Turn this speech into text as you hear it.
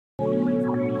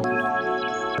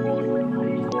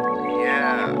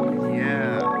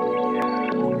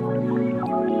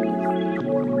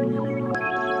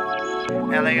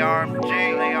LARMG.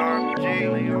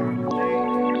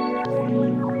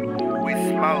 We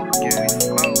smoke, yeah, we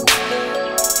smoke.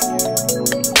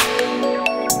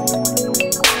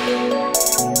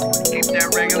 Keep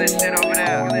that regular shit over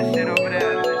there.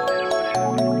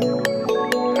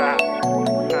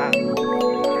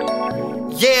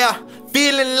 Yeah,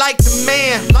 feeling like the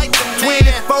man.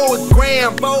 24 a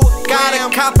gram. Got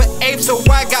a copper ape, so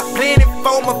I got plenty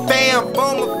for my fam.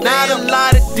 Not a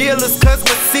lot of dealers, cause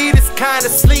my seed is kinda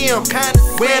slim.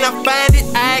 When I find it,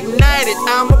 I ignite it.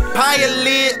 I'm a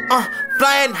pilot,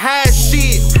 flying high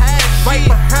shit. Right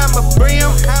behind my brim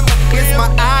is my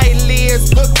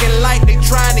eyelids, looking like they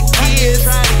trying to kiss.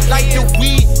 Like the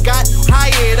weed got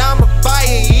hired, I'ma fire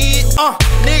it.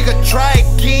 Nigga, try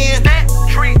again. That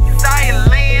tree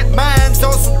silent. Mine's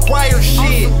on some choir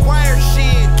shit.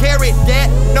 Carry that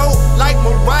note like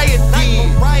Mariah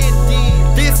did.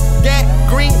 This, that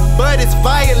green, but it's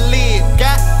violet.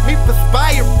 Got me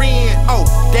perspiring. Oh,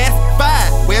 that's fire.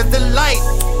 Where's the light?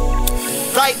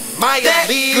 Like Maya That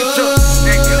leaves. good.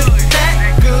 That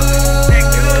good.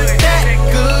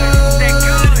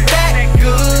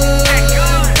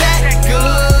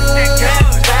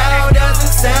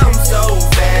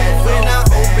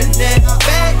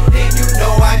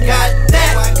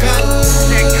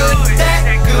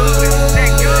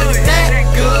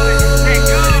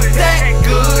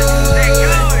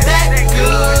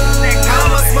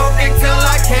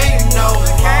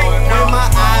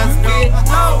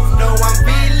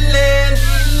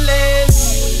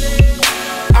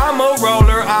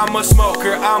 I'm a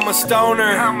smoker, I'm a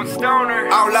stoner.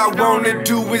 All I wanna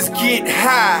do is get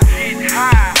high.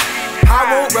 I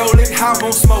won't roll it, I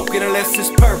won't smoke it unless it's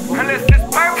purple.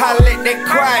 I let that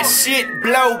quiet shit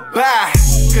blow by,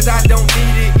 cause I don't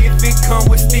need it if it come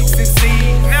with sticks and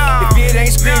seeds. If it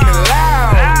ain't screaming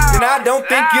loud, then I don't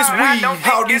think it's weed.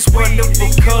 All these wonderful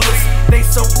colors, they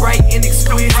so bright and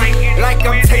exquisite, like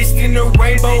I'm tasting a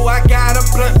rainbow. I got a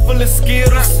blunt full of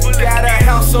Skittles, got a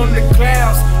house on the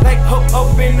clouds, like hope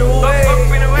up in the way.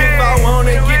 If I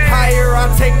wanna get higher,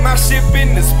 I'll take my ship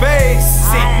into space.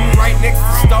 Sitting right next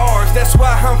to stars, that's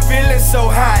why I'm feeling so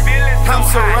hot. I'm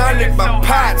surrounded by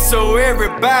pots, so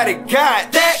everybody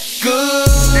got that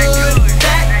good.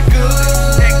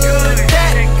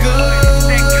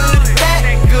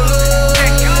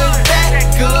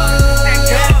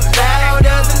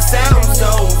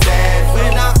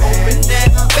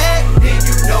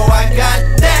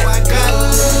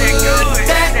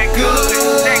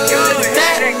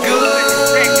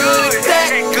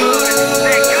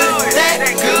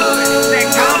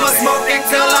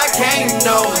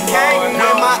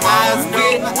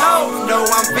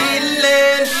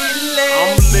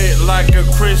 I'm lit like a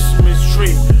Christmas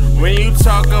tree. When you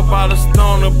talk about a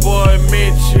stoner boy,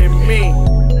 mention me.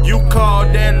 You call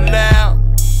that loud?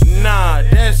 Nah,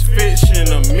 that's fiction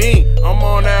to me. I'm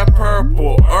on that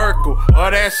purple Urkel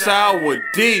or that sour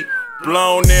D.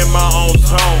 Blown in my own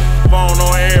zone, phone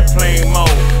on airplane mode.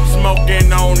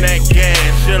 Smoking on that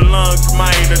gas, your lungs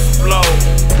might explode.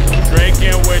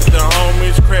 Drinking with the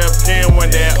homies, crept in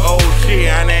with that OG.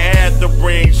 I didn't have to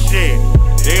bring shit,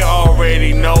 they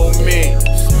already know me.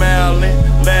 Smiling,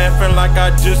 laughing like I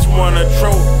just won a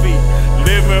trophy.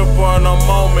 Living for the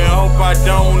moment, hope I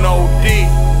don't OD.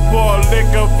 Pour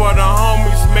liquor for the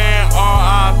homies, man,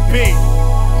 R.I.P.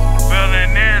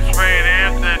 Feeling this right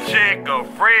after chick or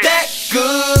free. That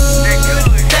good.